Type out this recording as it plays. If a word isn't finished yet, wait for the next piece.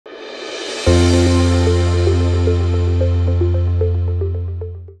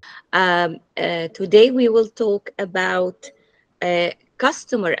Today we will talk about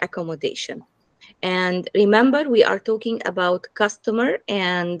customer accommodation. And remember, we are talking about customer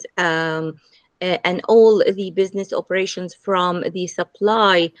and all the business operations from the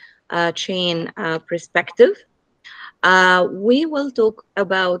supply chain perspective. We will talk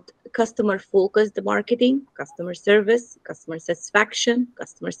about customer-focused marketing, customer service, customer satisfaction,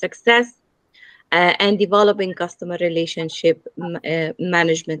 customer success, and developing customer relationship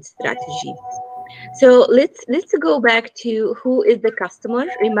management strategy. So let's go back to who is the customer.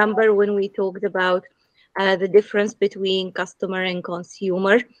 Remember when we talked about the difference between customer and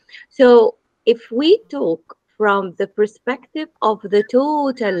consumer. So if we talk from the perspective of the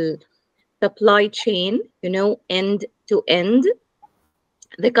total supply chain, end to end,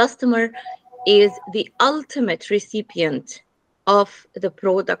 the customer is the ultimate recipient of the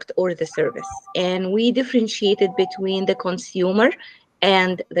product or the service. And we differentiated between the consumer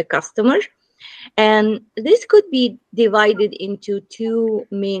and the customer. And this could be divided into two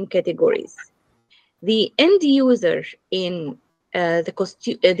main categories. The end user in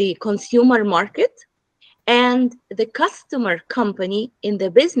the consumer market and the customer company in the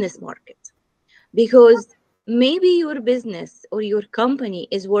business market. Because maybe your business or your company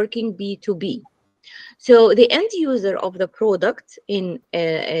is working B2B. So the end user of the product in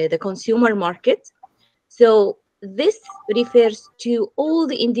the consumer market, so this refers to all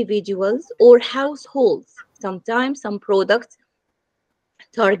the individuals or households. Sometimes some products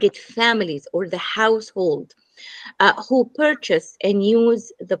target families or the household who purchase and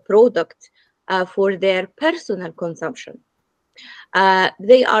use the product for their personal consumption.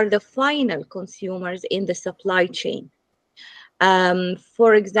 They are the final consumers in the supply chain.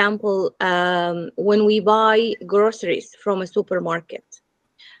 For example, when we buy groceries from a supermarket,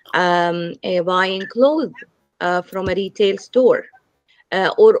 buying clothes from a retail store,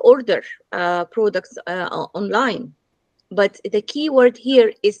 or order products online. But the key word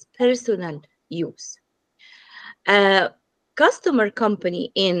here is personal use. Customer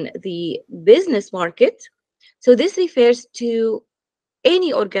company in the business market, so this refers to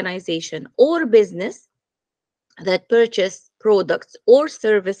any organization or business that purchase products or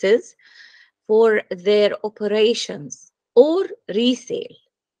services for their operations or resale.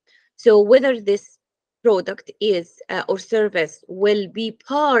 So whether this product is or service will be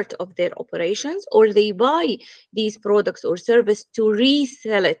part of their operations, or they buy these products or service to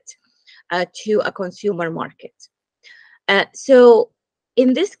resell it to a consumer market. So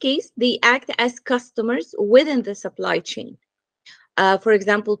in this case, they act as customers within the supply chain. For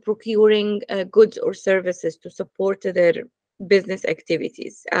example, procuring goods or services to support their business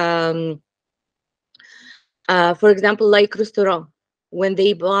activities. For example, like restaurant, when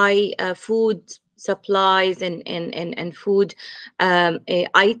they buy food supplies and food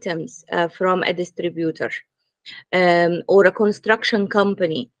items from a distributor, or a construction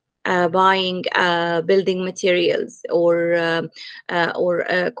company buying building materials or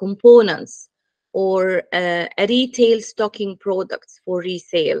components, or a retail stocking products for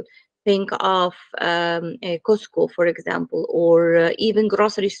resale. Think of Costco, for example, or even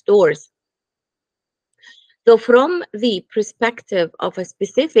grocery stores. So from the perspective of a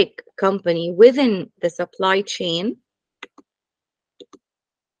specific company within the supply chain,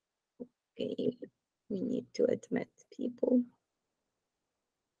 okay, we need to admit people.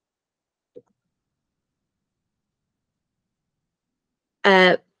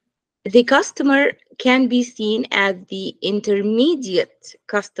 The customer can be seen as the intermediate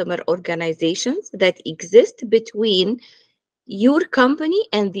customer organizations that exist between your company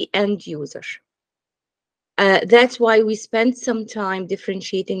and the end user. That's why we spent some time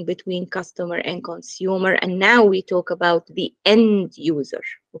differentiating between customer and consumer, and now we talk about the end user,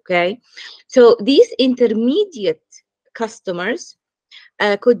 okay? So these intermediate customers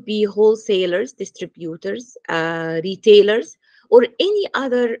could be wholesalers, distributors, retailers, or any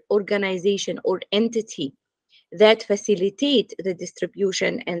other organization or entity that facilitate the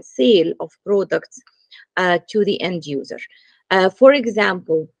distribution and sale of products to the end user. For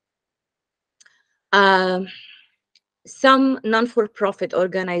example, some non-for-profit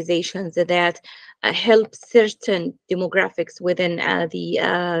organizations that help certain demographics within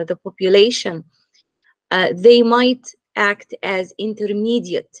the population, they might act as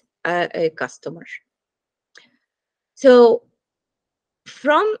intermediate customers. So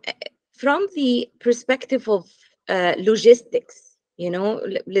from the perspective of logistics,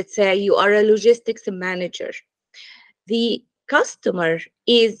 let's say you are a logistics manager, the customer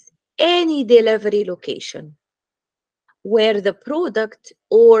is any delivery location where the product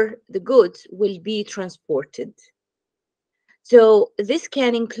or the goods will be transported. So this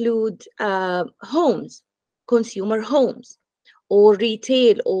can include homes, consumer homes, or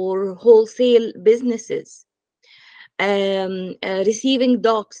retail or wholesale businesses, receiving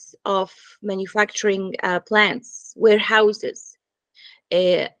docks of manufacturing plants, warehouses,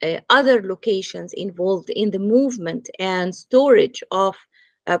 other locations involved in the movement and storage of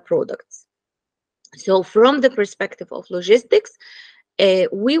products. So from the perspective of logistics,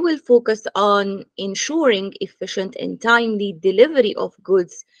 we will focus on ensuring efficient and timely delivery of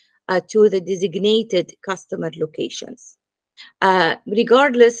goods to the designated customer locations,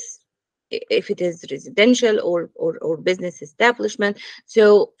 regardless if it is residential or business establishment.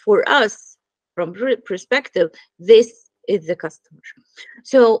 So for us, from perspective, this is the customer.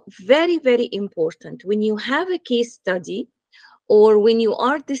 So very, very important when you have a case study or when you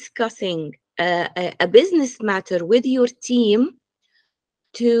are discussing a business matter with your team,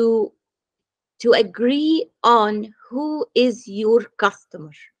 to agree on who is your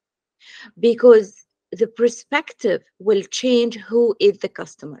customer, because the perspective will change who is the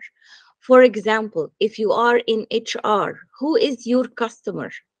customer. For example, if you are in HR, who is your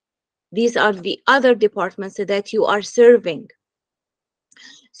customer? These are the other departments that you are serving.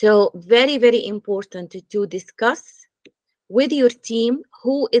 So very, very important to discuss with your team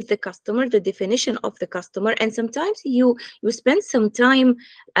who is the customer, the definition of the customer. And sometimes you spend some time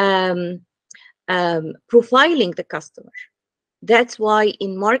profiling the customer. That's why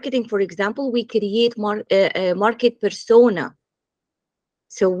in marketing, for example, we create market persona.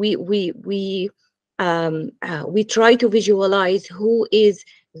 So we try to visualize who is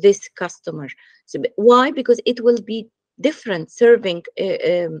this customer. So why? Because it will be different serving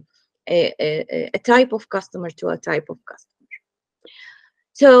a type of customer to a type of customer.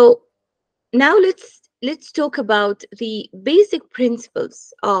 So now let's talk about the basic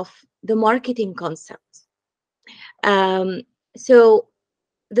principles of the marketing concept. So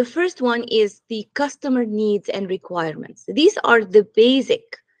the first one is the customer needs and requirements. These are the basic.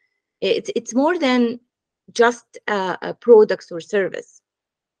 It's more than just a products or service.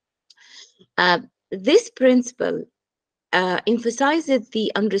 This principle emphasizes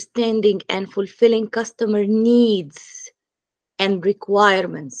the understanding and fulfilling customer needs and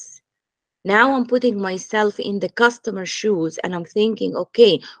requirements. Now I'm putting myself in the customer shoes and I'm thinking,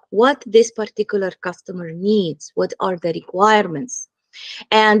 okay, what this particular customer needs, what are the requirements?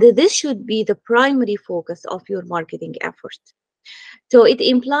 And this should be the primary focus of your marketing effort. So it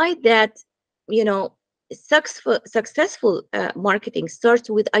implied that, successful marketing starts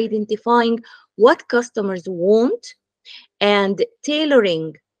with identifying what customers want and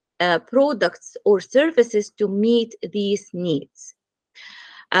tailoring products or services to meet these needs.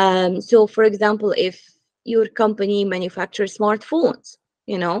 So, for example, if your company manufactures smartphones,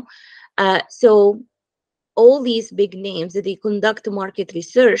 so all these big names, they conduct market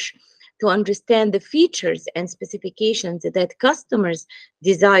research to understand the features and specifications that customers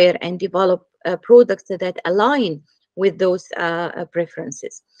desire and develop products that align with those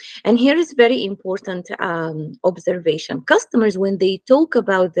preferences. And here is very important observation. Customers, when they talk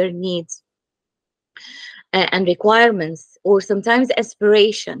about their needs and requirements, or sometimes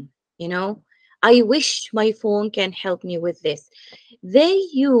aspiration, I wish my phone can help me with this. They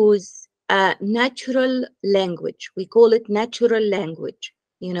use natural language. We call it natural language.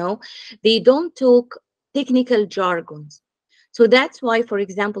 They don't talk technical jargons. So that's why, for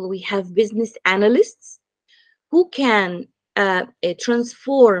example, we have business analysts who can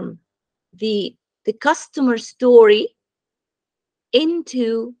transform the customer story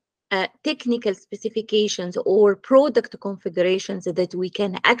into technical specifications or product configurations that we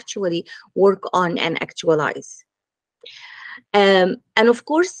can actually work on and actualize. And of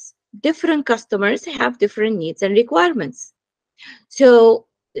course, different customers have different needs and requirements. So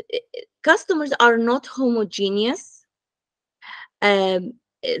customers are not homogeneous.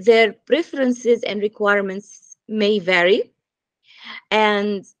 Their preferences and requirements may vary.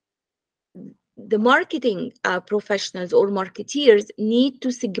 And the marketing professionals or marketeers need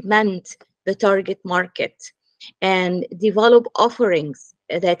to segment the target market and develop offerings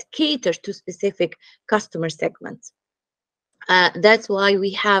that cater to specific customer segments. That's why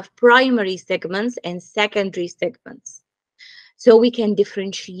we have primary segments and secondary segments. So we can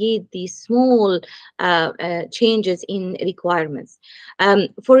differentiate these small changes in requirements.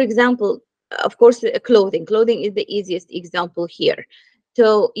 For example, of course, clothing. Clothing is the easiest example here.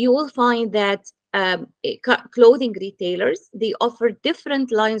 So you will find that clothing retailers, they offer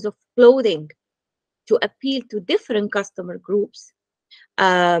different lines of clothing to appeal to different customer groups.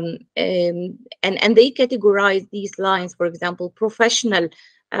 And they categorize these lines, for example, professional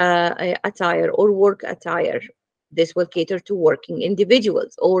attire or work attire, This will cater to working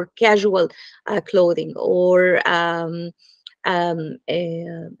individuals or casual clothing, or um, uh,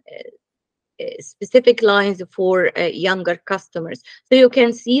 specific lines for younger customers. So you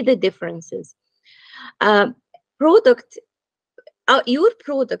can see the differences. Um, product, your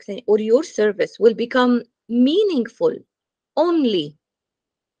product or your service will become meaningful only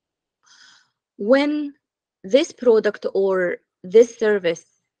when this product or this service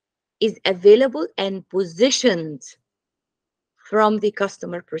is available and positioned from the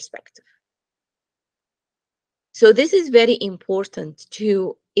customer perspective. So this is very important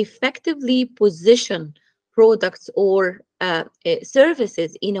to effectively position products or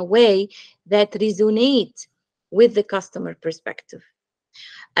services in a way that resonate with the customer perspective.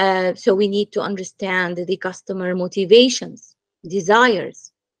 So we need to understand the customer motivations,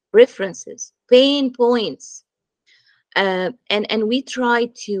 desires, preferences, pain points, and we try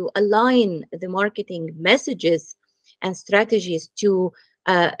to align the marketing messages and strategies to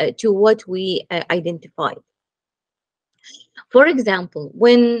what we identified. For example,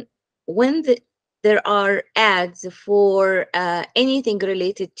 when there are ads for anything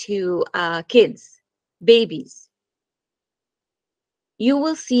related to kids, babies, you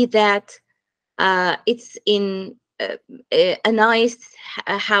will see that it's in a nice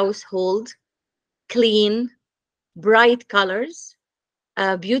household, clean, bright colors,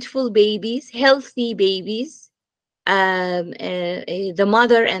 beautiful babies, healthy babies. The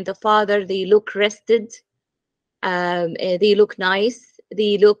mother and the father, they look rested, they look nice,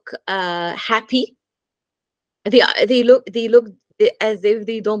 they look happy, they look as if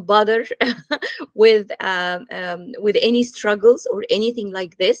they don't bother with any struggles or anything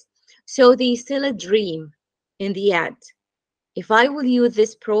like this. So they sell a dream in the ad. If I will use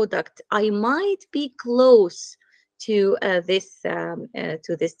this product, I might be close to this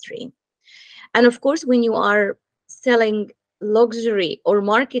dream. And of course, when you are selling luxury or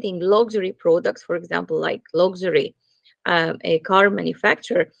marketing luxury products, for example, like luxury a car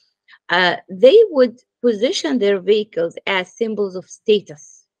manufacturer, they would position their vehicles as symbols of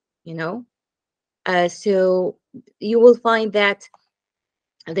status, you know. So you will find that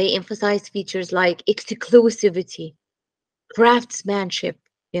they emphasize features like exclusivity, craftsmanship,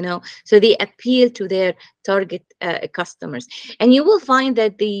 you know. So they appeal to their target customers. And you will find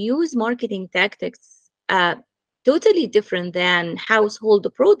that they use marketing tactics totally different than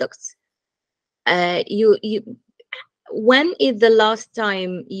household products. You when is the last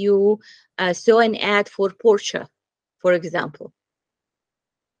time you saw an ad for Porsche, for example?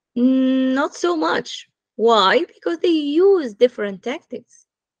 Not so much. Why? Because they use different tactics.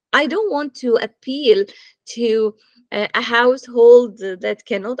 I don't want to appeal to a household that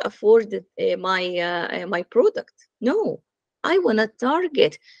cannot afford my product. No, I want to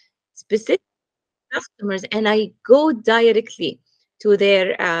target specific customers, and I go directly to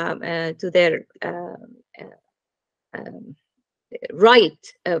their um,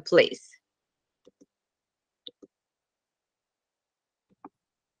 right place.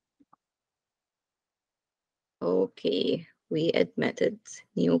 Okay, we admitted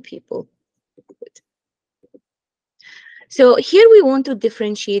new people. Good. So here we want to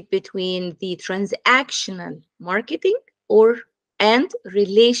differentiate between the transactional marketing or and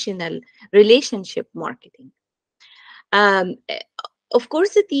relationship marketing. Um, eh, of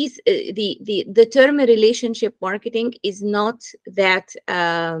course, the term relationship marketing is not that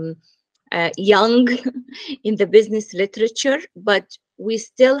young in the business literature, but we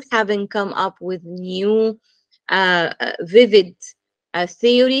still haven't come up with new vivid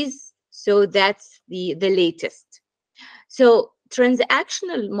theories. So that's the latest. So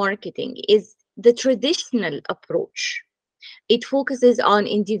transactional marketing is the traditional approach. It focuses on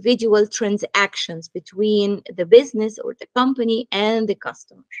individual transactions between the business or the company and the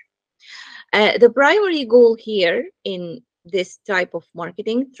customer. The primary goal here in this type of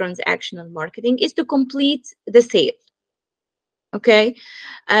marketing, transactional marketing, is to complete the sale. Okay,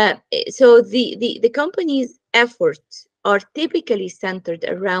 so the company's efforts are typically centered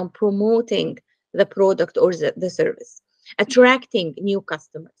around promoting the product or the service, attracting new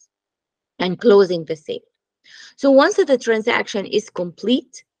customers, and closing the sale. So once the transaction is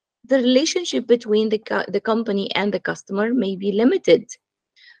complete, the relationship between the company and the customer may be limited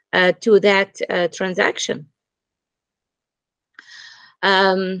to that transaction.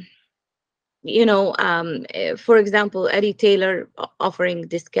 Um, for example, a retailer offering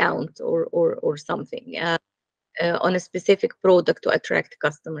discount or something on a specific product to attract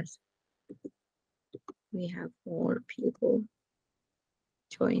customers. We have more people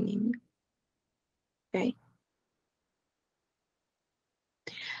joining. Okay.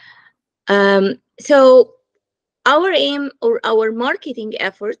 So Our aim or our marketing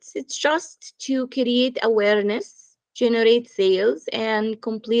efforts, it's just to create awareness, generate sales, and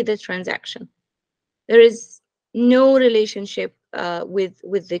complete the transaction. There is no relationship with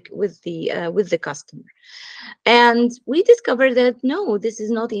the customer. And we discovered that no, this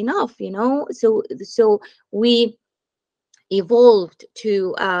is not enough, you know. So we evolved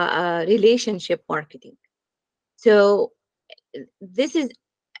to relationship marketing. So this is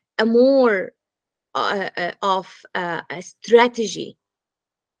a more of a strategy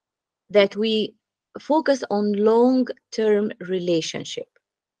that we focus on long-term relationship.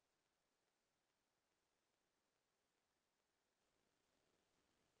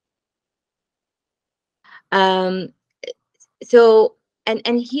 Um, so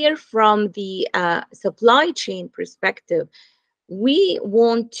and here from the supply chain perspective, we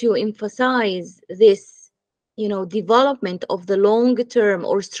want to emphasize this, you know, development of the long term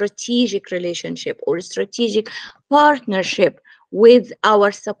or strategic relationship or strategic partnership with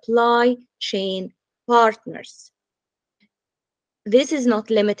our supply chain partners. This is not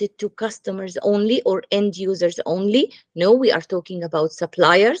limited to customers only or end users only. No, we are talking about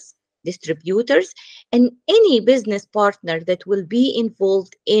suppliers, distributors, and any business partner that will be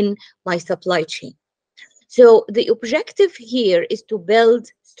involved in my supply chain. So the objective here is to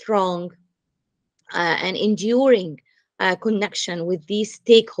build strong and enduring connection with these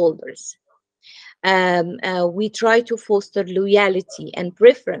stakeholders. We try to foster loyalty and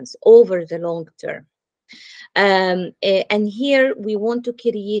preference over the long term. And here we want to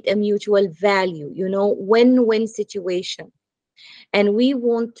create a mutual value, you know, win-win situation. And we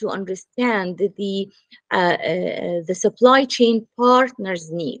want to understand the supply chain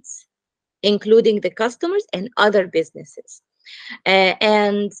partners' needs, including the customers and other businesses.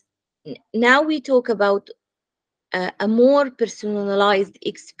 And now we talk about a more personalized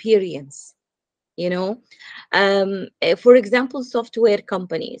experience, you know. For example, software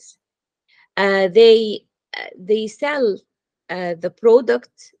companies, they sell the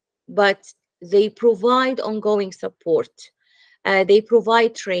product, but they provide ongoing support. They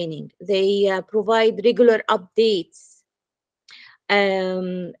provide training. They provide regular updates.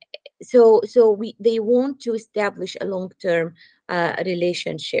 Um, so they want to establish a long-term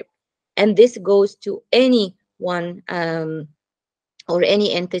relationship, and this goes to anyone or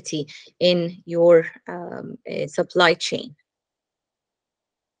any entity in your supply chain.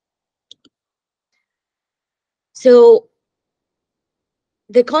 So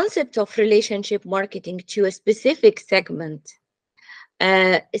the concept of relationship marketing to a specific segment,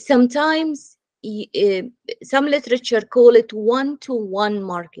 sometimes some literature call it one-to-one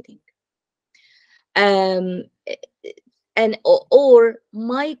marketing, um, and or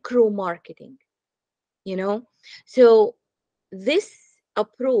micro marketing, you know. So this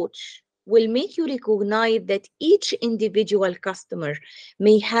approach will make you recognize that each individual customer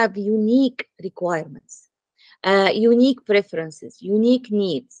may have unique requirements, unique preferences, unique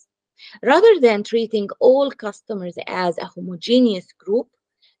needs. Rather than treating all customers as a homogeneous group,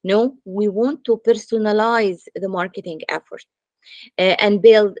 no, we want to personalize the marketing effort and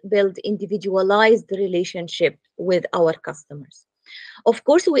build individualized relationship with our customers. Of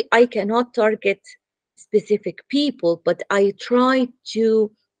course, I cannot target specific people, but I try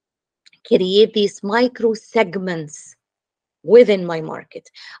to create these micro segments within my market.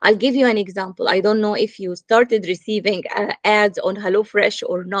 I'll give you an example. I don't know if you started receiving ads on HelloFresh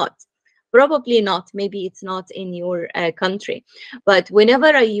or not. Probably not. Maybe it's not in your country. But whenever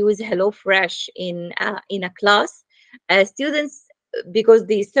I use HelloFresh in a class, students, because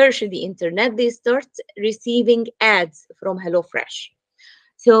they search the internet, they start receiving ads from HelloFresh.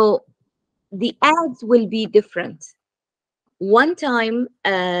 So the ads will be different. One time,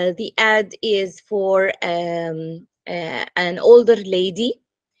 the ad is for an older lady,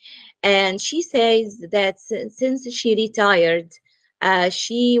 and she says that since she retired,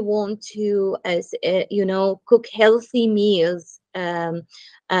 she wants to, you know, cook healthy meals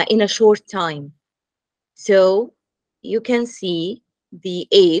in a short time. So you can see the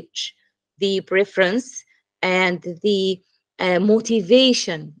age, the preference, and the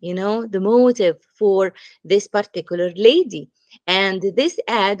motivation, you know, the motive for this particular lady. And this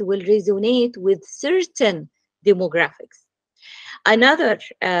ad will resonate with certain demographics. Another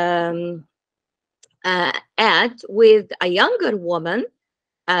ad with a younger woman,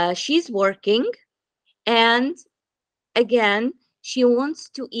 she's working, and again, she wants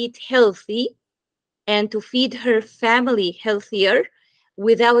to eat healthy and to feed her family healthier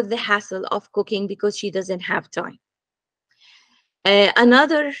without the hassle of cooking because she doesn't have time.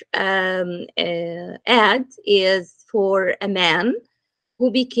 Another ad is for a man who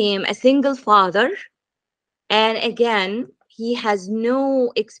became a single father, And again, he has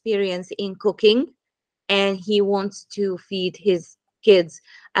no experience in cooking, and he wants to feed his kids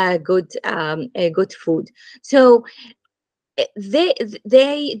good food. So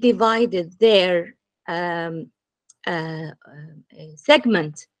they divided their um,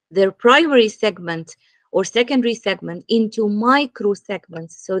 segment, their primary segment or secondary segment, into micro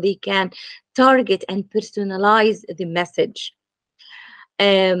segments so they can target and personalize the message.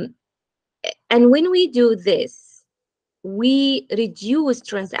 Um, and when we do this, we reduce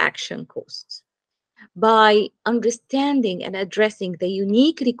transaction costs by understanding and addressing the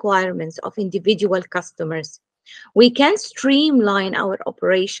unique requirements of individual customers. We can streamline our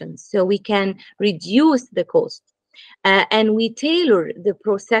operations so we can reduce the cost. And we tailor the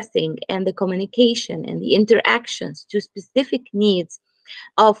processing and the communication and the interactions to specific needs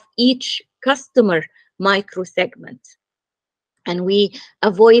of each customer micro segment. And we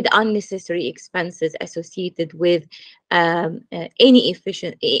avoid unnecessary expenses associated with any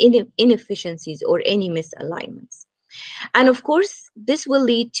inefficiencies or any misalignments. And of course, this will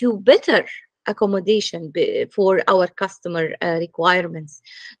lead to better accommodation for our customer requirements.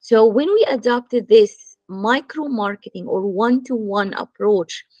 So when we adopted this micro marketing or one-to-one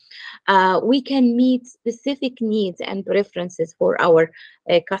approach, we can meet specific needs and preferences for our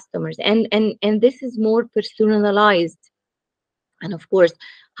customers. And this is more personalized, and of course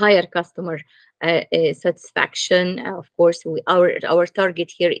higher customer satisfaction. Of course, our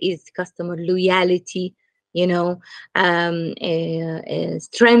target here is customer loyalty, you know,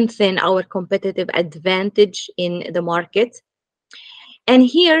 strengthen our competitive advantage in the market. And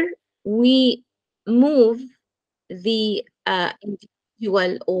here we move the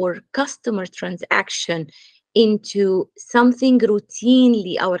individual or customer transaction into something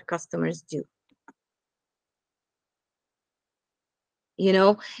routinely our customers do, you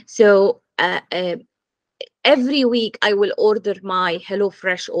know. So every week I will order my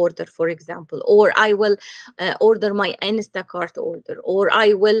HelloFresh order, for example, or I will order my Instacart order, or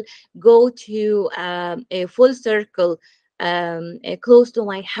I will go to a Full Circle close to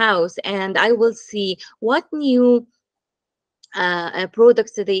my house, and I will see what new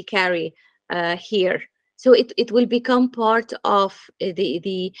products they carry here. So it will become part of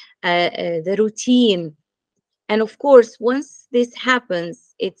the routine. And of course, once this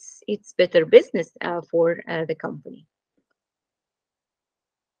happens, it's better business for the company.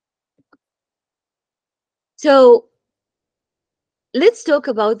 So let's talk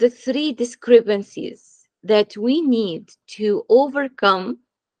about the three discrepancies that we need to overcome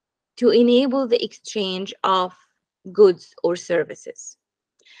to enable the exchange of goods or services.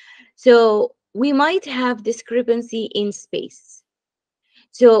 So we might have discrepancy in space.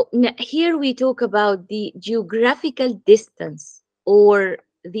 So here we talk about the geographical distance or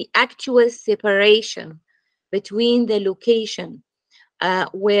the actual separation between the location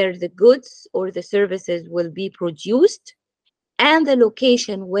where the goods or the services will be produced and the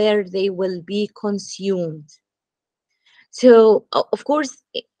location where they will be consumed. So, of course,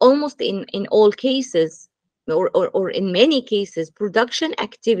 almost in all cases, or in many cases, production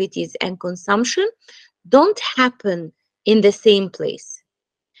activities and consumption don't happen in the same place.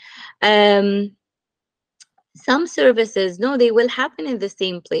 Some services, no, they will happen in the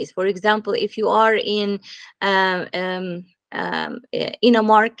same place. For example, if you are um, um, in a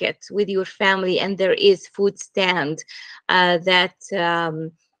market with your family and there is food stand that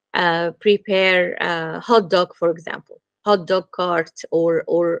prepare hot dog, for example, hot dog cart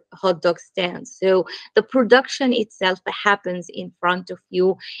or hot dog stands. So the production itself happens in front of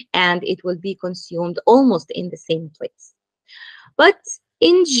you and it will be consumed almost in the same place. But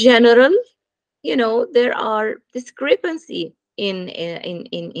in general, you know, there are discrepancy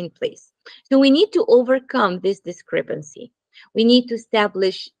in place. So we need to overcome this discrepancy. We need to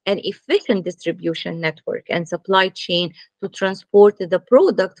establish an efficient distribution network and supply chain to transport the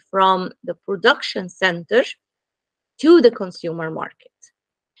product from the production center to the consumer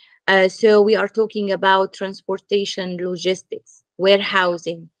market. So we are talking about transportation, logistics,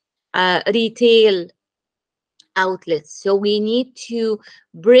 warehousing, retail outlets. So we need to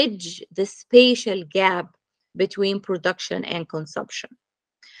bridge the spatial gap between production and consumption.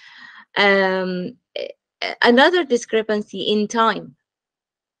 Another discrepancy in time.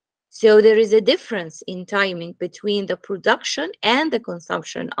 So there is a difference in timing between the production and the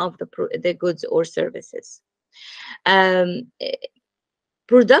consumption of the goods or services.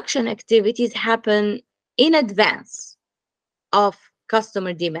 Production activities happen in advance of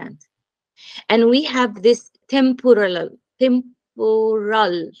customer demand. And we have this temporal mean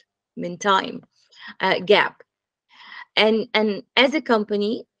time gap. And as a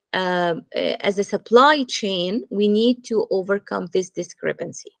company, as a supply chain, we need to overcome this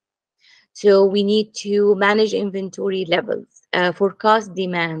discrepancy. So we need to manage inventory levels, forecast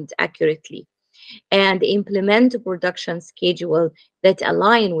demand accurately, and implement a production schedule that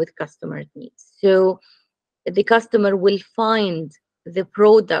align with customer needs. So the customer will find the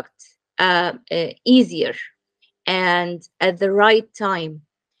product easier and at the right time,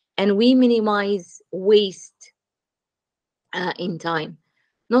 and we minimize waste in time.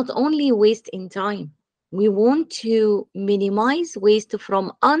 Not only waste in time, we want to minimize waste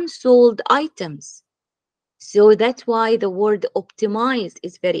from unsold items. So that's why the word optimize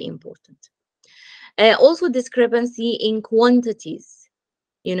is very important. Also, discrepancy in quantities,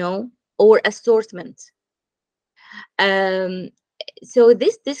 or assortment. Um, so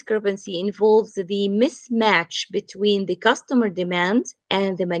this discrepancy involves the mismatch between the customer demand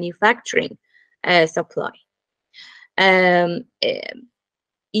and the manufacturing supply. Um, uh,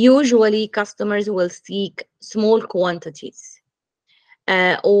 Usually, customers will seek small quantities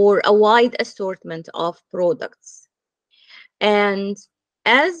or a wide assortment of products. And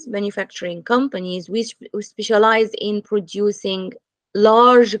as manufacturing companies, we specialize in producing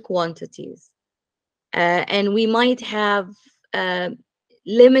large quantities. And we might have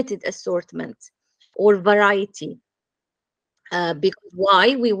limited assortment or variety. Because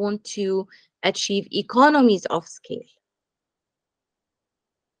why? We want to achieve economies of scale.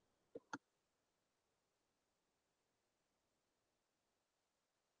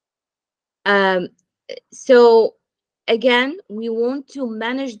 Um, so again, we want to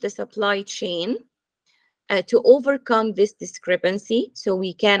manage the supply chain to overcome this discrepancy, so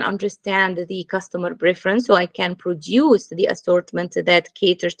we can understand the customer preference, so I can produce the assortment that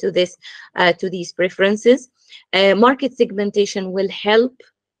caters to this to these preferences. Market segmentation will help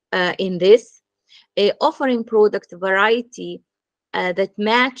in this, offering product variety that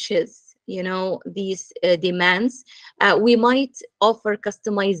matches these demands. We might offer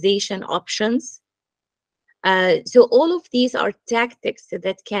customization options. So all of these are tactics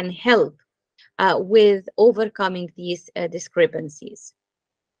that can help with overcoming these discrepancies.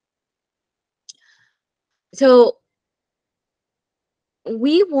 So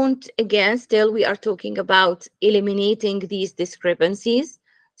we want, again, still we are talking about eliminating these discrepancies.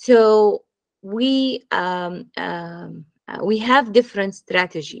 So we have different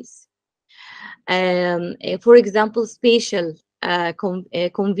strategies. For example, spatial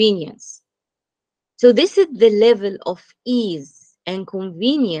convenience. So this is the level of ease and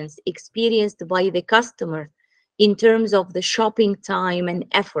convenience experienced by the customer in terms of the shopping time and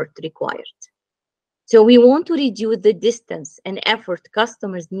effort required. So we want to reduce the distance and effort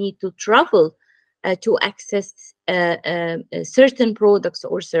customers need to travel to access certain products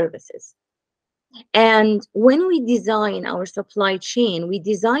or services. And when we design our supply chain, we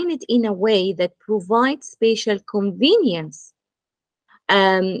design it in a way that provides spatial convenience.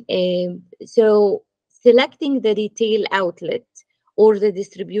 So selecting the retail outlet or the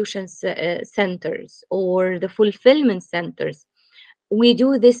distribution centers or the fulfillment centers, we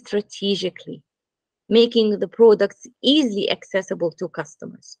do this strategically, making the products easily accessible to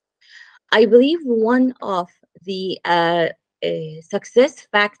customers. I believe one of the success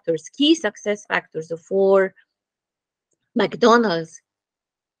factors, key success factors for McDonald's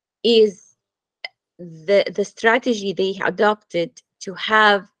is the strategy they adopted to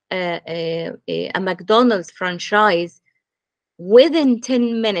have a McDonald's franchise within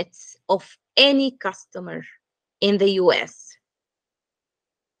 10 minutes of any customer in the US.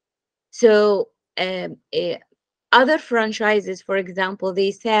 So other franchises, for example, they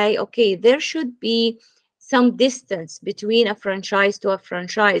say, okay, there should be some distance between a franchise to a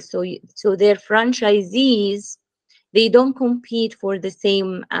franchise. So their franchisees, they don't compete for the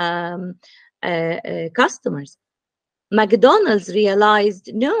same customers. McDonald's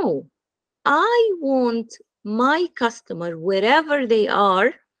realized, no, I want my customer, wherever they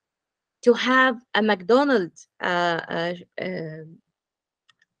are, to have a McDonald's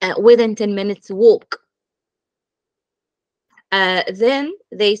within 10 minutes walk. Then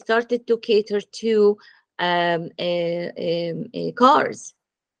they started to cater to cars,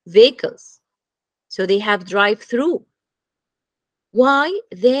 vehicles. So they have drive-through. Why?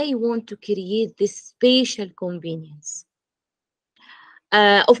 They want to create this spatial convenience.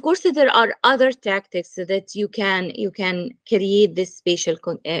 Of course, there are other tactics that you can create this spatial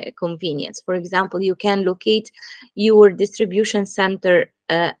convenience. For example, you can locate your distribution center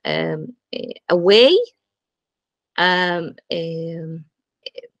away,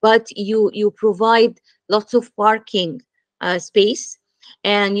 but you provide lots of parking space,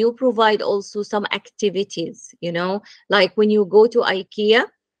 and you provide also some activities. Like when you go to IKEA,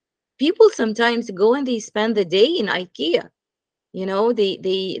 people sometimes go and they spend the day in IKEA. You know, they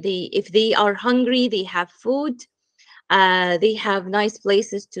if they are hungry, they have food. They have nice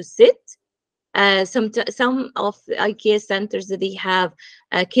places to sit. Some of IKEA centers, they have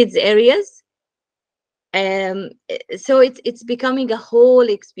kids areas. So it's becoming a whole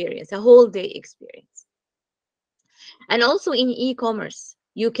experience, a whole day experience. And also in e-commerce,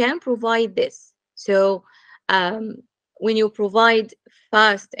 you can provide this. So um, when you provide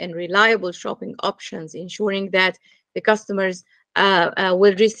fast and reliable shopping options, ensuring that the customers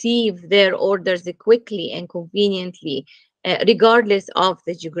will receive their orders quickly and conveniently, regardless of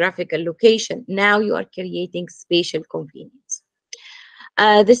the geographical location, now you are creating spatial convenience.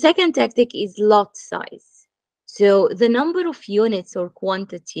 The second tactic is lot size. So the number of units or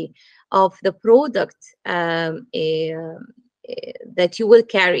quantity of the product that you will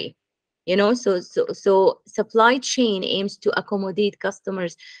carry. You know, so supply chain aims to accommodate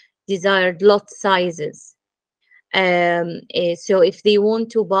customers' desired lot sizes. So if they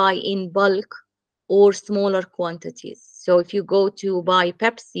want to buy in bulk or smaller quantities. So if you go to buy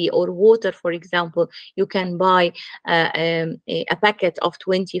Pepsi or water, for example, you can buy a packet of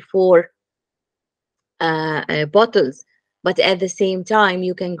 24 bottles. But at the same time,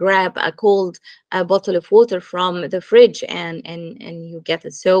 you can grab a cold bottle of water from the fridge and you get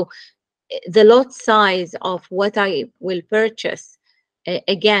it. So the lot size of what I will purchase,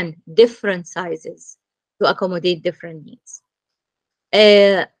 again, different sizes to accommodate different needs.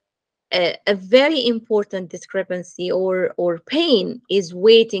 A very important discrepancy or pain is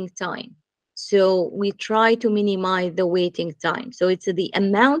waiting time. So we try to minimize the waiting time. So it's the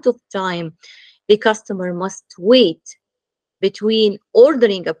amount of time the customer must wait between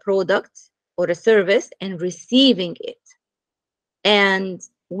ordering a product or a service and receiving it. And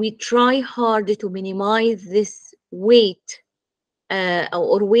we try hard to minimize this wait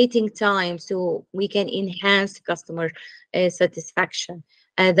or waiting time so we can enhance customer satisfaction.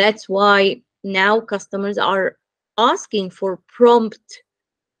 That's why now customers are asking for prompt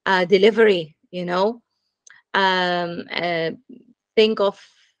delivery, you know. Think of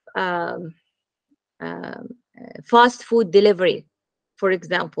um, um, fast food delivery, for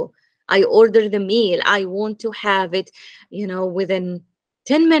example. I order the meal, I want to have it, you know, within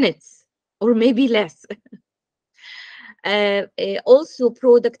 10 minutes or maybe less. Also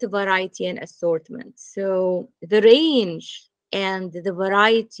product variety and assortment. So the range and the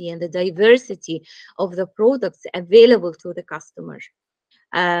variety and the diversity of the products available to the customer.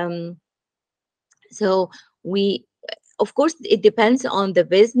 Um, so we, of course, it depends on the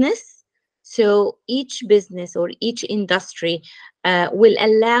business. So each business or each industry will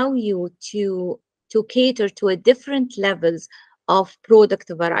allow you to cater to a different levels of product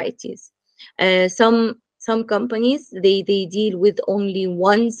varieties. Some companies they deal with only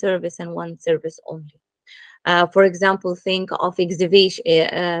one service and one service only. For example, think of excavators.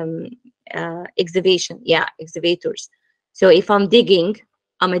 So if I'm digging,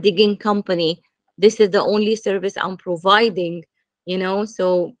 I'm a digging company. This is the only service I'm providing, you know.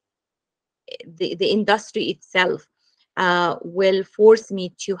 So the industry itself will force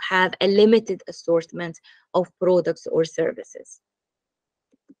me to have a limited assortment of products or services.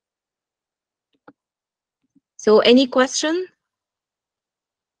 So any question?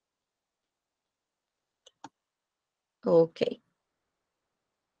 Okay.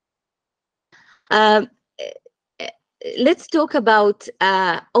 Um, let's talk about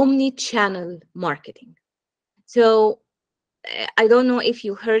omni-channel marketing. So I don't know if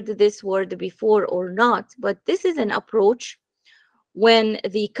you heard this word before or not, but this is an approach when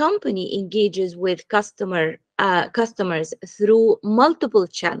the company engages with customers through multiple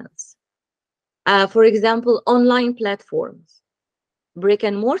channels. For example, online platforms, brick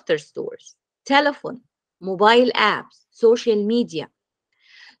and mortar stores, telephone, mobile apps, social media.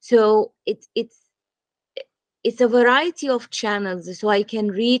 So it's a variety of channels so I can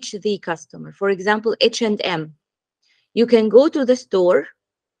reach the customer. For example, H&M. You can go to the store,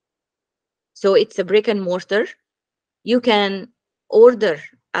 so it's a brick and mortar. You can order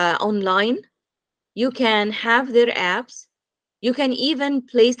online. You can have their apps. You can even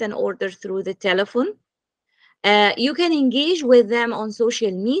place an order through the telephone. You can engage with them on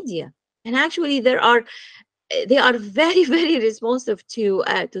social media. And actually, they are very, very responsive to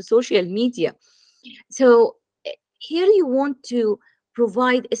social media. So here you want to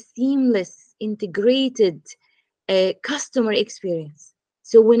provide a seamless, integrated customer experience.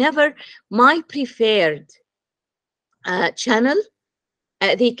 So whenever my preferred channel,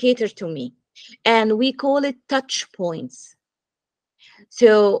 they cater to me. And we call it touch points.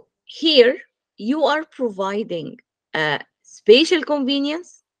 So here you are providing spatial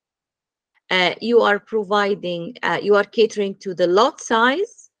convenience, You are providing, you are catering to the lot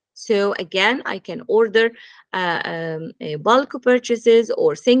size. So again, I can order bulk purchases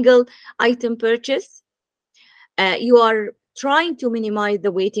or single item purchase. You are trying to minimize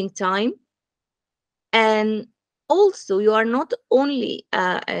the waiting time. And also, you are not only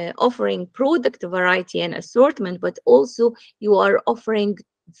offering product variety and assortment, but also you are offering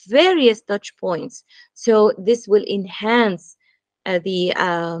various touch points. So this will enhance the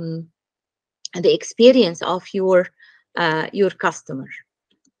experience of your customer.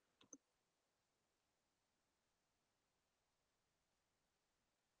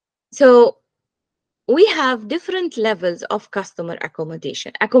 So we have different levels of customer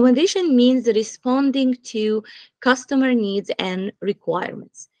accommodation. Accommodation means responding to customer needs and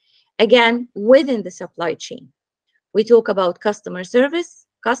requirements. Again, within the supply chain, we talk about customer service,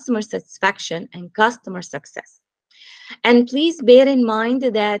 customer satisfaction, and customer success. And please bear in mind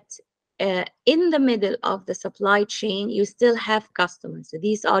that in the middle of the supply chain, you still have customers. So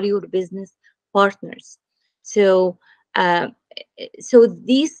these are your business partners. So, uh, so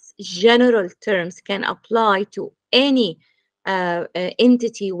these general terms can apply to any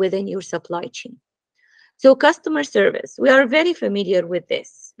entity within your supply chain. So customer service, we are very familiar with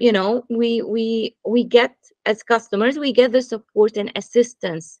this. You know, we get, as customers, we get the support and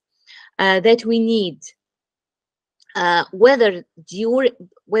assistance that we need, whether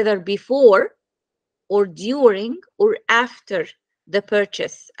before or during or after the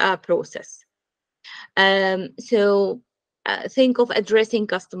purchase process. So think of addressing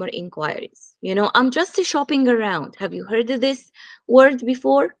customer inquiries. You know, I'm just shopping around. Have you heard of this word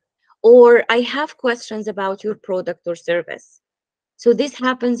before? Or I have questions about your product or service. So this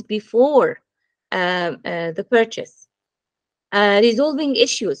happens before the purchase. Resolving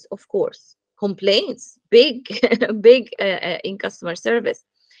issues, of course, complaints, big, big in customer service.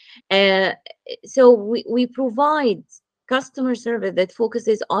 Uh, so we provide customer service that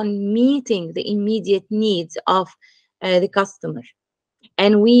focuses on meeting the immediate needs of the customer,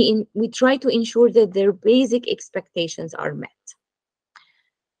 and we try to ensure that their basic expectations are met.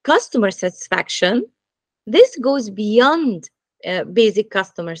 Customer satisfaction, this goes beyond basic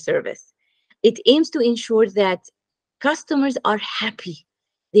customer service. It aims to ensure that customers are happy,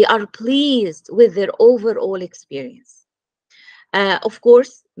 they are pleased with their overall experience. Of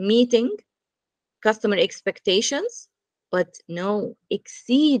course, meeting customer expectations, but no,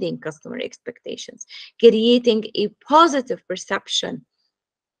 exceeding customer expectations, creating a positive perception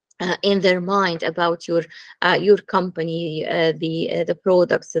in their mind about your company, the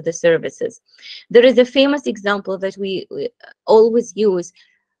products, the services. There is a famous example that we always use,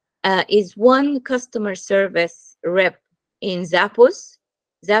 is one customer service rep in Zappos.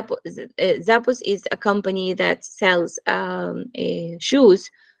 Zappos is a company that sells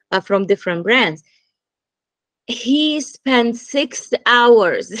shoes from different brands. He spent 6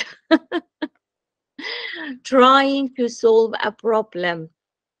 hours trying to solve a problem,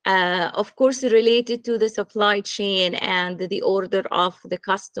 of course, related to the supply chain and the order of the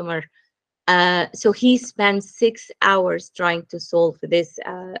customer. So he spent 6 hours trying to solve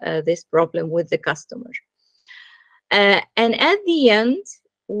this problem with the customer. And at the end,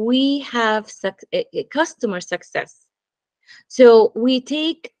 we have customer success. So we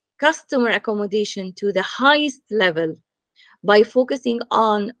take customer accommodation to the highest level by focusing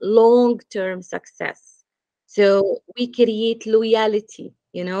on long-term success. So we create loyalty,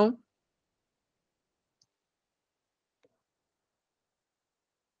 you know.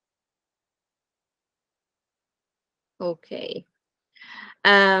 Okay.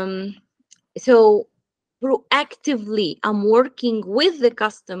 Um, so proactively, I'm working with the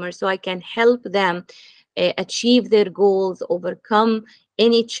customer so I can help them achieve their goals, overcome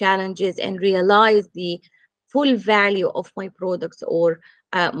any challenges, and realize the full value of my products or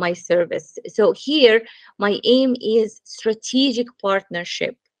my service. So here, my aim is strategic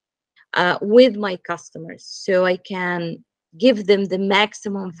partnership with my customers so I can give them the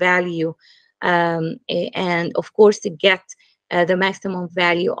maximum value, and of course to get the maximum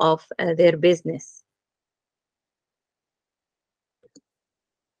value of their business.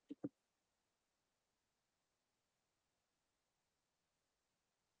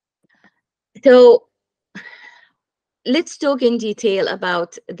 So let's talk in detail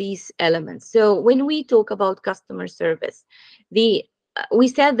about these elements. So when we talk about customer service, the we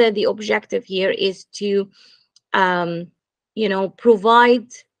said that the objective here is to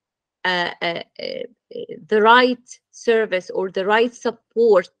provide the right service or the right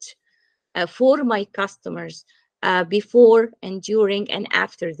support for my customers before and during and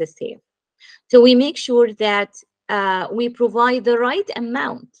after the sale. So we make sure that we provide the right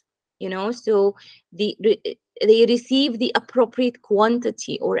amount, so they receive the appropriate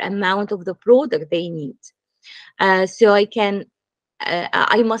quantity or amount of the product they need. So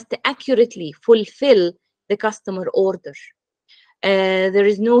I must accurately fulfill the customer order. There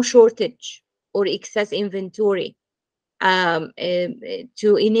is no shortage or excess inventory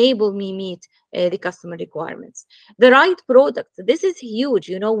to enable me meet the customer requirements. The right product. This is huge.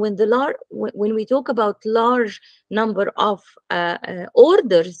 When we talk about large number of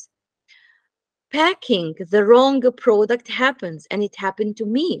orders, packing the wrong product happens, and it happened to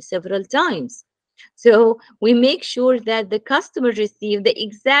me several times. So we make sure that the customer receive the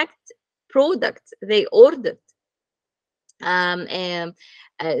exact product they ordered. And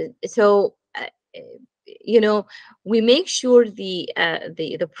so we make sure the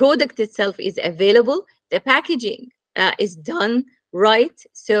product itself is available, the packaging is done right,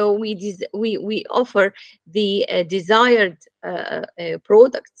 so we offer the desired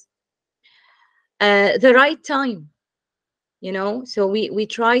products the right time. So we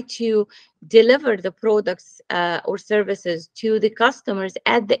try to deliver the products or services to the customers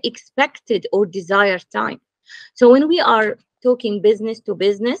at the expected or desired time. So when we are talking business to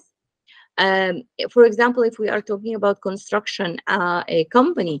business, for example, if we are talking about construction, a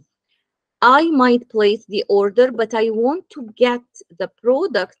company, I might place the order, but I want to get the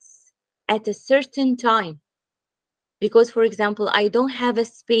products at a certain time because, for example, I don't have a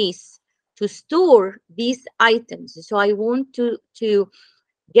space to store these items. So I want to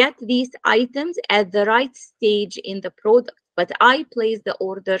get these items at the right stage in the product, but I place the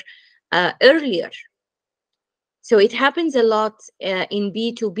order earlier. So it happens a lot in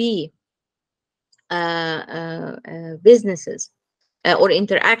B2B businesses or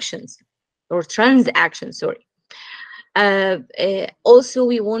interactions or transactions, sorry. Also,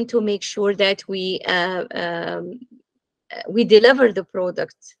 we want to make sure that we deliver the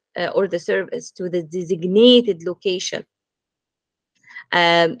product or the service to the designated location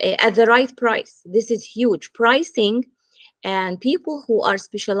at the right price. This is huge. Pricing, and people who are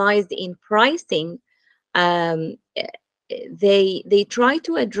specialized in pricing, they try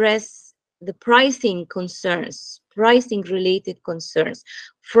to address the pricing concerns, pricing related concerns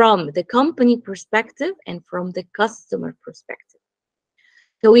from the company perspective and from the customer perspective.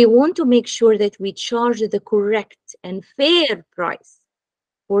 So we want to make sure that we charge the correct and fair price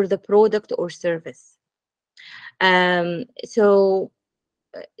for the product or service. So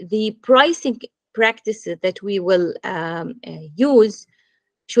the pricing practices that we will use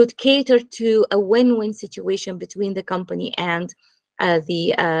should cater to a win-win situation between the company and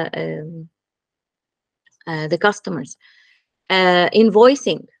the customers.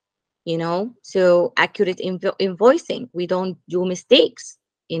 Invoicing, so accurate invoicing. We don't do mistakes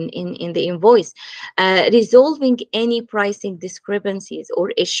in the invoice. Resolving any pricing discrepancies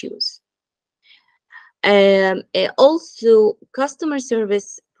or issues. Also, customer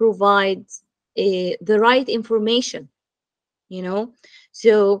service provides the right information,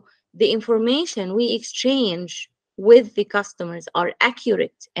 so the information we exchange with the customers are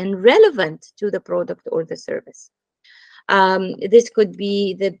accurate and relevant to the product or the service. This could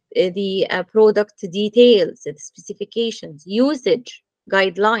be the product details, the specifications, usage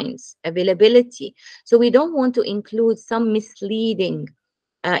guidelines, availability. So we don't want to include some misleading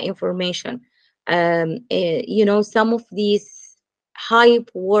information. Some of these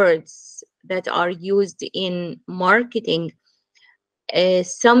hype words that are used in marketing,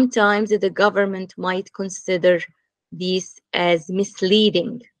 sometimes the government might consider these as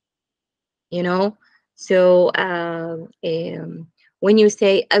misleading, So when you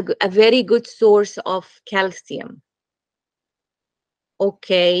say a very good source of calcium,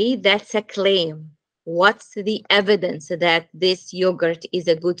 okay, that's a claim. What's the evidence that this yogurt is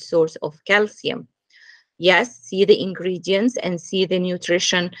a good source of calcium? Yes, see the ingredients and see the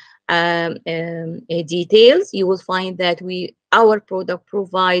nutrition details. You will find that our product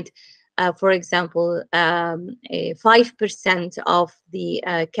provide, for example, 5% of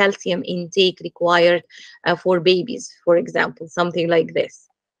the calcium intake required for babies, for example, something like this.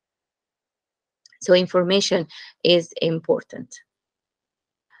 So information is important.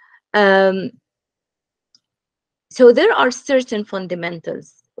 So there are certain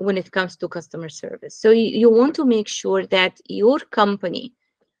fundamentals when it comes to customer service. So you want to make sure that your company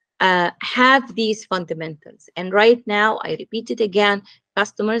have these fundamentals. And right now, I repeat it again,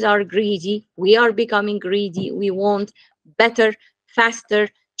 customers are greedy. We are becoming greedy. We want better, faster,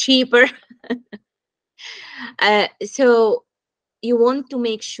 cheaper. So you want to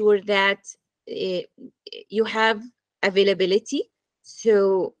make sure that you have availability.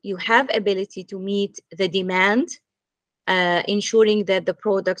 So you have ability to meet the demand ensuring that the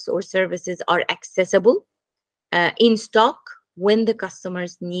products or services are accessible, in stock when the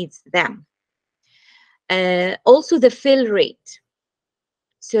customers needs them. Also the fill rate.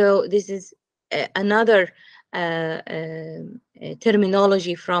 So this is another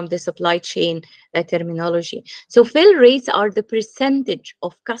terminology from the supply chain terminology. So fill rates are the percentage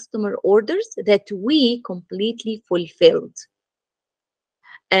of customer orders that we completely fulfilled.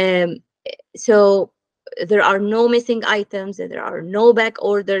 So there are no missing items, there are no back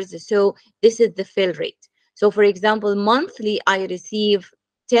orders. So this is the fill rate. So for example, monthly I receive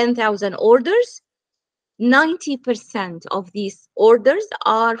 10,000 orders. 90% of these orders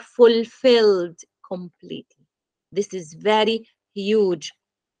are fulfilled completely. This is very huge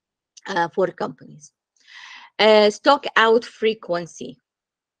for companies. Stock out frequency,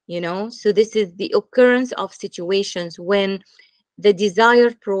 so this is the occurrence of situations when the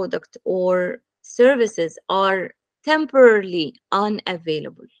desired product or services are temporarily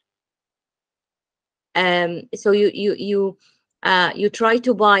unavailable. So you try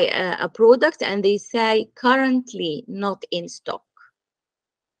to buy a product and they say currently not in stock.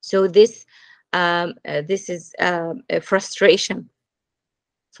 So this is a frustration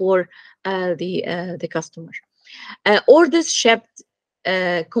for the customer. Orders shipped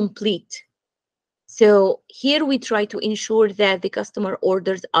complete. So here we try to ensure that the customer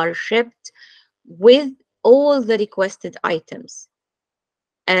orders are shipped with all the requested items.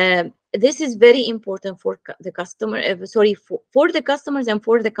 This is very important for the customer, for the customers and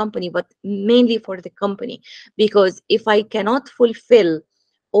for the company, but mainly for the company, because if I cannot fulfill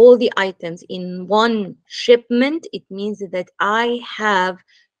all the items in one shipment, it means that I have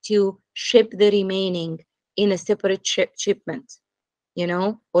to ship the remaining in a separate shipment,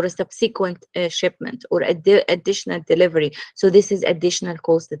 or a subsequent shipment or additional delivery. So this is additional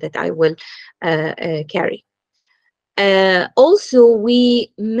cost that I will carry. Also,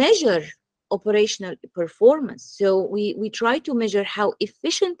 we measure operational performance. So we try to measure how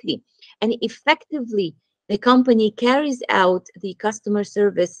efficiently and effectively the company carries out the customer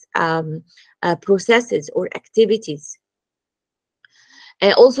service processes or activities.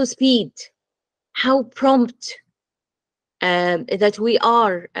 Also speed, how prompt that we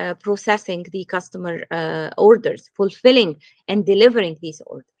are processing the customer orders, fulfilling and delivering these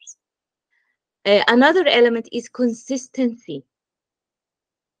orders. Another element is consistency.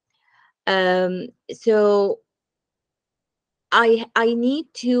 So I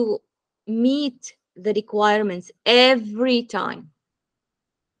need to meet the requirements every time.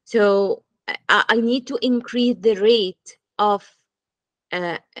 So I need to increase the rate of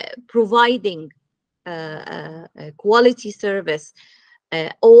providing quality service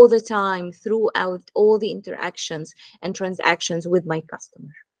all the time throughout all the interactions and transactions with my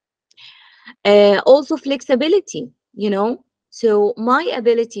customer. Also flexibility, so my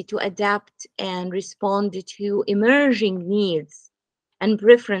ability to adapt and respond to emerging needs and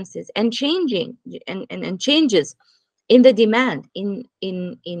preferences and changes in the demand in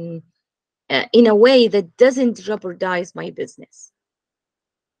a way that doesn't jeopardize my business.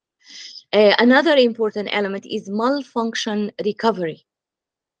 Another important element is malfunction recovery.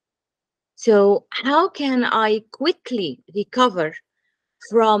 So how can I quickly recover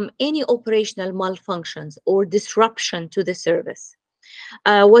from any operational malfunctions or disruption to the service?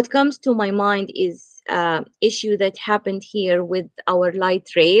 What comes to my mind is issue that happened here with our light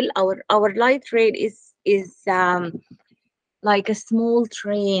rail. Our light rail is like a small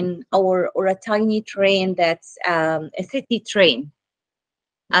train or a tiny train that's a city train.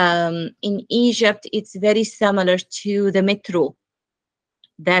 In Egypt, it's very similar to the metro.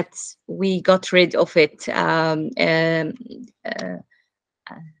 That we got rid of it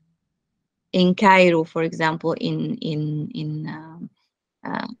in Cairo, for example, in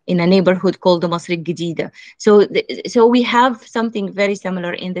a neighborhood called the Masri Gedida. So we have something very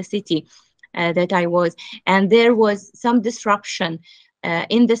similar in the city that I was, and there was some disruption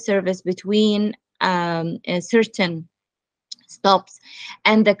in the service between certain stops,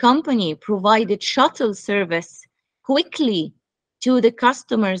 and the company provided shuttle service quickly to the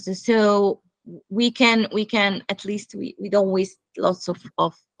customers, so we can at least we don't waste lots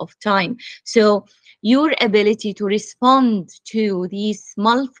of time. So your ability to respond to these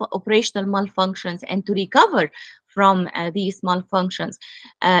operational malfunctions and to recover from these malfunctions,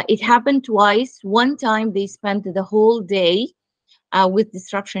 it happened twice. One time they spent the whole day with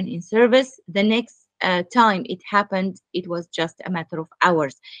disruption in service. The next time it happened, it was just a matter of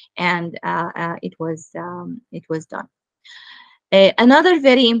hours, and it was done. Another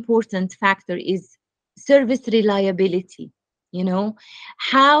very important factor is service reliability.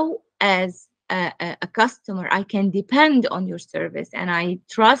 How as a customer, I can depend on your service and I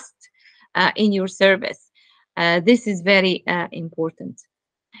trust in your service. This is very important.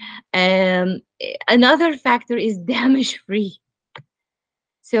 Another factor is damage free.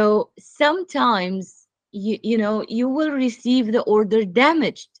 So sometimes you will receive the order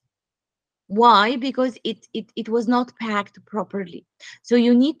damaged. Why? Because it was not packed properly. So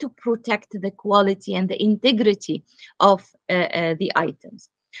you need to protect the quality and the integrity of the items.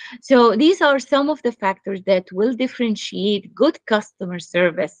 So these are some of the factors that will differentiate good customer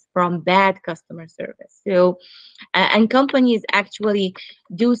service from bad customer service. So, and companies actually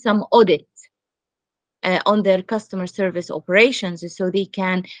do some audit on their customer service operations so they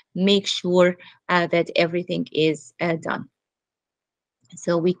can make sure that everything is done.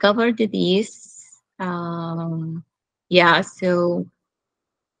 So we covered these. Yeah, so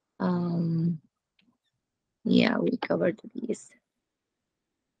yeah, we covered these.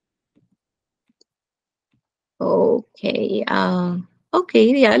 Okay.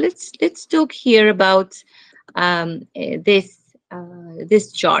 Okay, yeah, let's talk here about this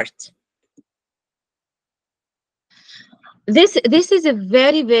chart. This is a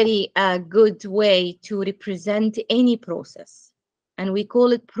very good way to represent any process, and we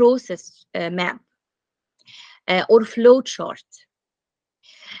call it process map or flow chart.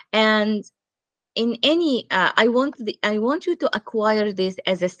 And in any, I want you to acquire this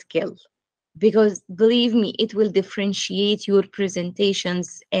as a skill, because believe me, it will differentiate your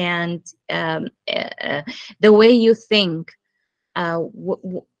presentations and the way you think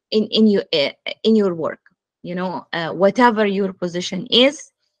in your work. Whatever your position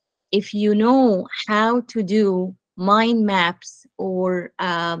is, if you know how to do mind maps or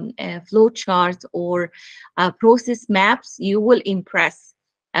flow charts or process maps, you will impress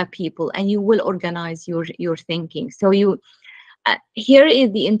people and you will organize your thinking. So here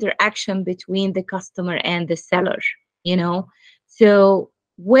is the interaction between the customer and the seller. So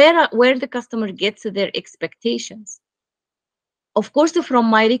where the customer gets their expectations. Of course, from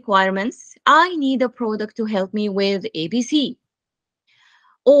my requirements, I need a product to help me with ABC.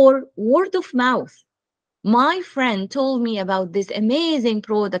 Or word of mouth. My friend told me about this amazing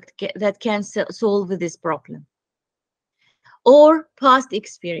product that can solve this problem. Or past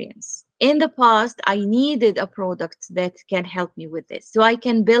experience. In the past, I needed a product that can help me with this. So I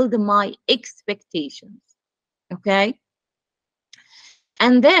can build my expectations. Okay.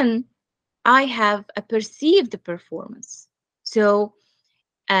 And then I have a perceived performance. So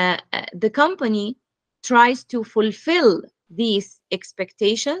the company tries to fulfill these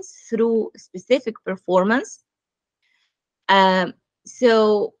expectations through specific performance.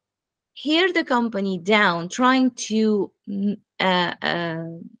 So here the company down trying to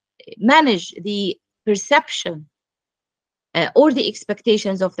manage the perception or the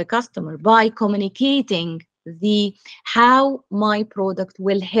expectations of the customer by communicating how my product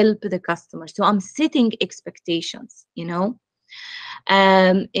will help the customer. So I'm setting expectations.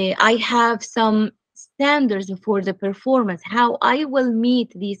 I have some standards for the performance, how I will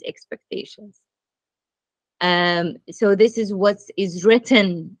meet these expectations. So this is what is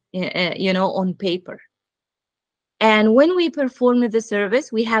written, on paper. And when we perform the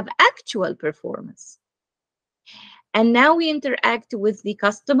service, we have actual performance. And now we interact with the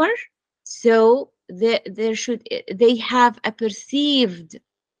customer. So they have a perceived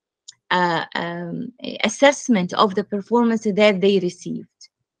assessment of the performance that they received.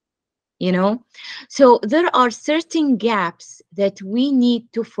 So there are certain gaps that we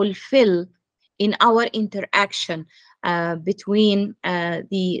need to fulfill in our interaction between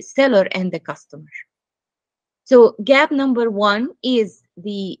the seller and the customer. So gap number one is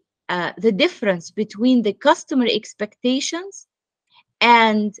the difference between the customer expectations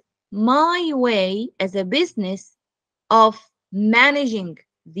and my way as a business of managing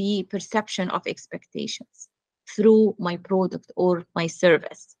the perception of expectations through my product or my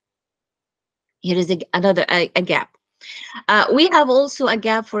service. Here is another gap. We have also a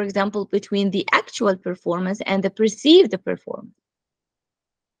gap, for example, between the actual performance and the perceived performance.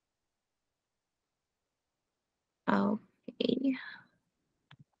 Okay.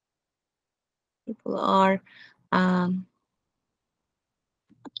 People are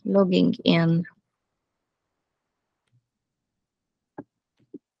logging in.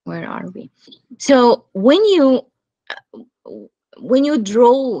 Where are we? So when you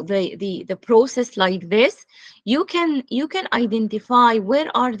draw the process like this, you can identify where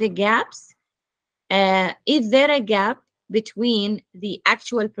are the gaps. Is there a gap between the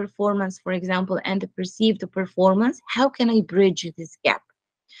actual performance, for example, and the perceived performance? How can I bridge this gap?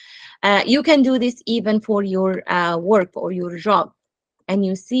 You can do this even for your work or your job. and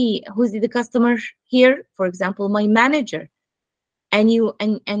you see who's the customer here, for example, my manager, and you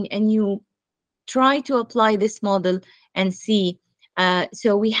try to apply this model and see.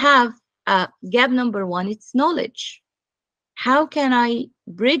 So we have gap number one, it's knowledge. How can I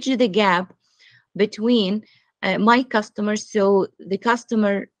bridge the gap between my customers, so the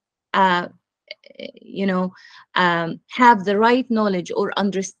customer have the right knowledge or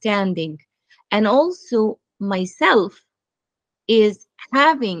understanding, and also myself is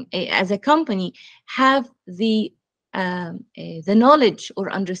having as a company have the knowledge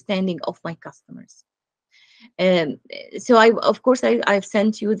or understanding of my customers. So of course I've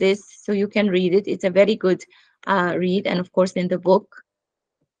sent you this so you can read it. It's a very good read, and of course in the book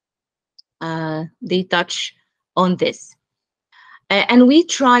they touch on this. And we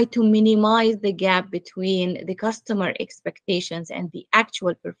try to minimize the gap between the customer expectations and the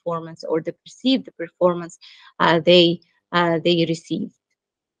actual performance or the perceived performance they receive.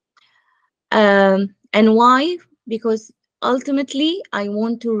 And why? Because ultimately, I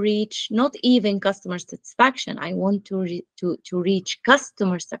want to reach not even customer satisfaction. I want to reach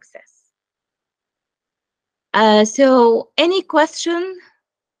customer success. So, any question?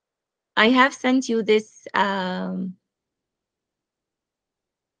 I have sent you this.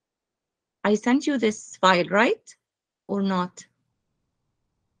 I sent you this file, right? Or not?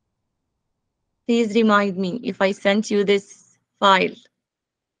 Please remind me if I sent you this file.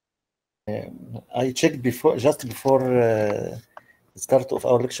 I checked just before the start of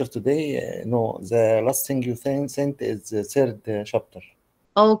our lecture today. No, the last thing you sent is the third chapter.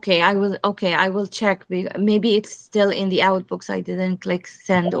 Okay, I will check. Maybe it's still in the outbooks. I didn't click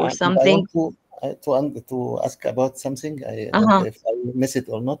send or something. I want to ask about something. I don't know if I miss it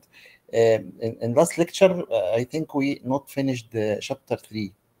or not. In last lecture, I think we not finished chapter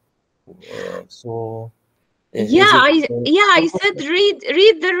 3. So I said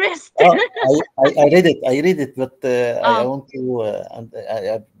read the rest. I read it, but I want to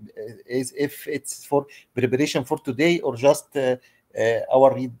if it's for preparation for today or just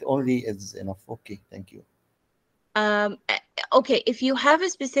our read only is enough. Okay, thank you. Okay, if you have a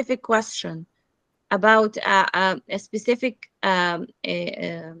specific question about a specific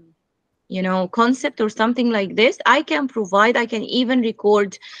concept or something like this, I can provide. I can even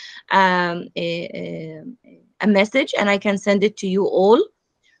record a message and I can send it to you all.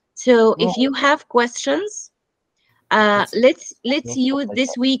 So if you have questions, let's use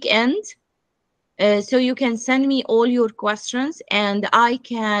this weekend. So you can send me all your questions and I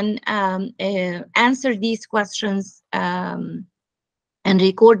can answer these questions and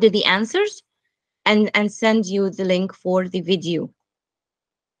record the answers and send you the link for the video.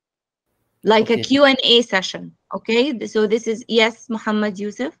 Like a Q&A session, okay? So this is, yes, Muhammad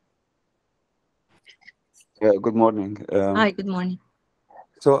Yusuf. Good morning. Hi, good morning.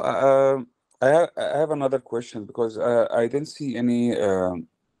 So I have another question because I didn't see any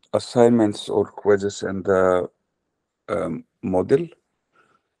assignments or quizzes in the model.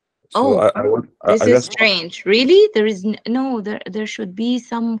 So this is strange. Really? There is no, there should be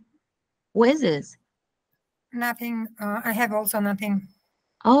some quizzes. Nothing. I have also nothing.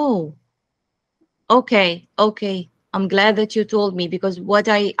 Oh, okay. I'm glad that you told me, because what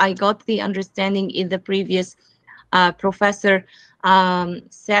I got the understanding in the previous professor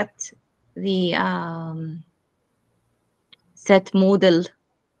set the set model.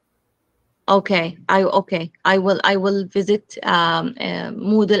 Okay, I will visit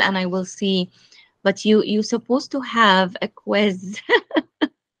Moodle and I will see. But you're supposed to have a quiz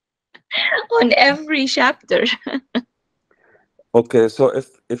on every chapter. Okay, so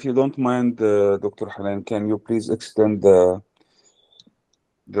if you don't mind, Dr. Hanan, can you please extend the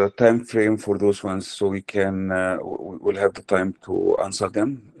time frame for those ones so we can we'll have the time to answer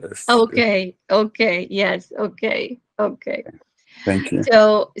them? Okay. Yes. Okay. Thank you.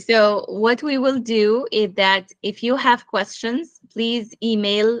 So what we will do is that if you have questions, please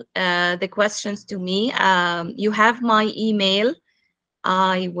email the questions to me. You have my email.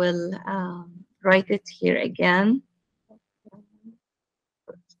 I will write it here again.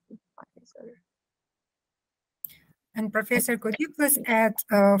 And Professor, could you please add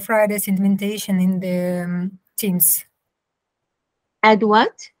Friday's invitation in the Teams? Add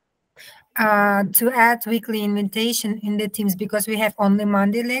what? To add weekly invitation in the Teams, because we have only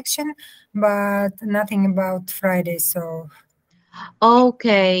Monday lection, but nothing about Friday. So.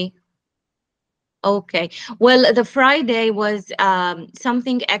 Okay. Well, the Friday was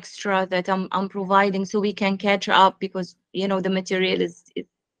something extra that I'm providing so we can catch up, because the material is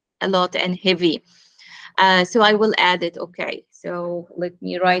a lot and heavy. So I will add it. Okay. So let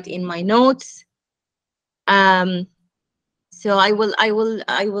me write in my notes. So I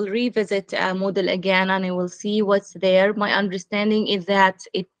will revisit Moodle again, and I will see what's there. My understanding is that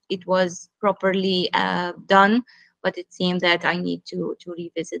it was properly done, but it seems that I need to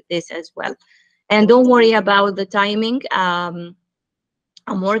revisit this as well. And don't worry about the timing. I'm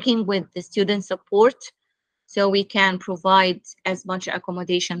working with the student support, so we can provide as much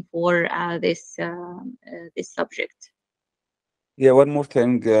accommodation for this subject. Yeah, one more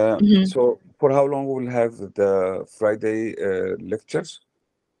thing. So for how long we'll have the Friday lectures?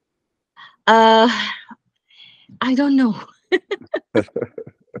 I don't know.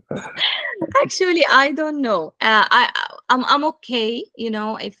 Actually, I don't know. I'm okay, you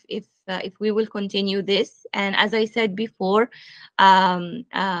know, if we will continue this. And as I said before, I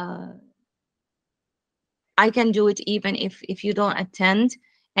can do it even if you don't attend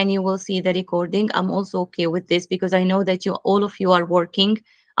and you will see the recording. I'm also okay with this because I know that all of you are working.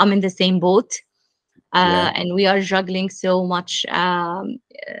 I'm in the same boat, and we are juggling so much, and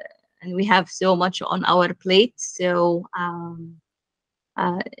we have so much on our plate. So I'm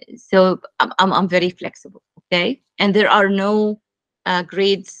very flexible, okay? And there are no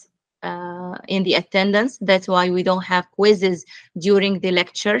grades in the attendance. That's why we don't have quizzes during the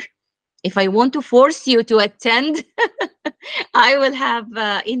lecture. If I want to force you to attend, I will have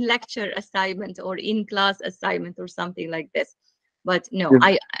in-lecture assignment or in-class assignment or something like this. But no,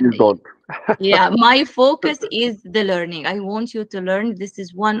 you don't. Yeah, my focus is the learning. I want you to learn. This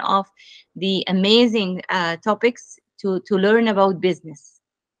is one of the amazing topics to learn about business.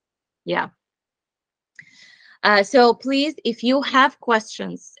 Yeah. So please, if you have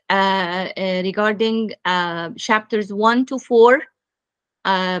questions regarding chapters 1 to 4,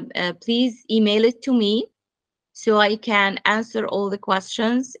 please email it to me so I can answer all the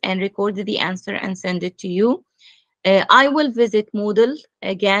questions and record the answer and send it to you. I will visit Moodle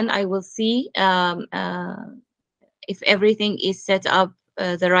again. I will see if everything is set up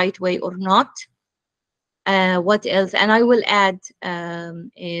the right way or not. What else? And I will add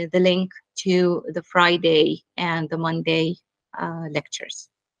the link to the Friday and the Monday lectures.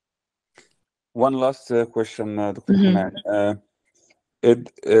 One last question, Dr. Hanan. Is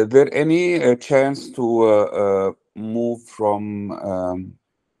there any chance to move from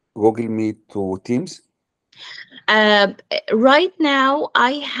Google Meet to Teams? Right now,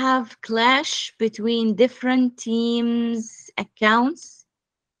 I have clash between different teams' accounts,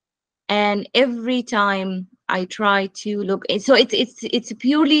 and every time I try to look, so it's a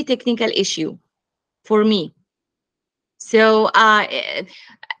purely technical issue for me. So I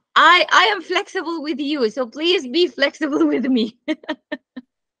am flexible with you, so please be flexible with me.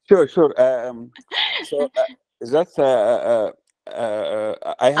 Sure. So that's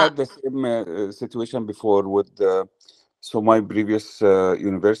I had the same situation before with so my previous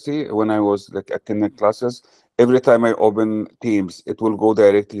university. When I was like attending classes, every time I open Teams, it will go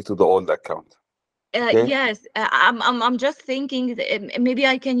directly to the old account. Okay? Yes, I'm just thinking that maybe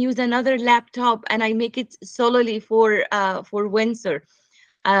I can use another laptop and I make it solely for Windsor.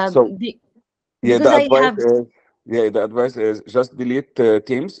 So yeah, Because the advice is just delete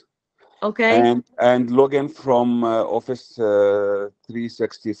Teams. Okay. And log in from Office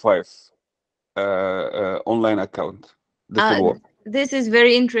 365 online account. This will work. This is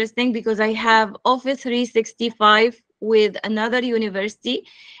very interesting because I have Office 365 with another university,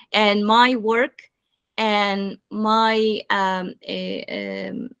 and my work and my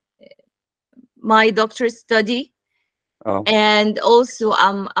my doctorate study. And also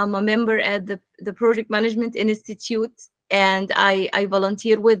I'm a member at the Project Management Institute, and I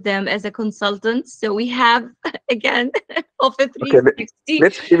volunteer with them as a consultant. So we have again Office 360.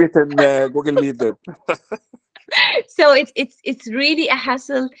 Let's keep it in Google Meet then. So it's really a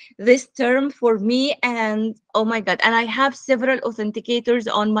hassle this term for me, and oh my God, and I have several authenticators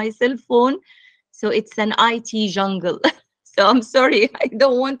on my cell phone, so it's an IT jungle. So I'm sorry, I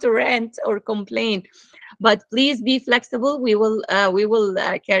don't want to rant or complain, but please be flexible. We will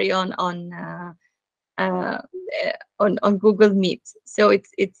carry on Google Meet. So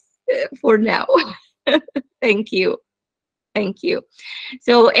it's for now. Thank you. Thank you.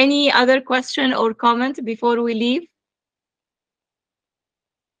 So any other question or comment before we leave?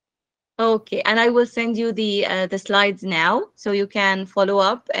 Okay, and I will send you the slides now so you can follow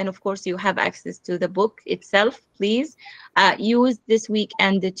up. And of course, you have access to the book itself. Please use this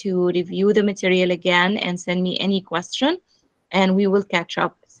weekend to review the material again and send me any question, and we will catch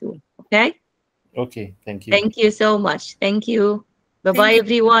up soon. Okay? Okay, thank you. Thank you so much. Thank you. Bye-bye,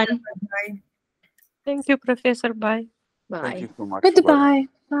 everyone. Bye. Thank you, Professor. Bye. Bye. Thank you so much. Goodbye.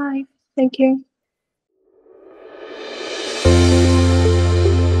 Bye. Thank you.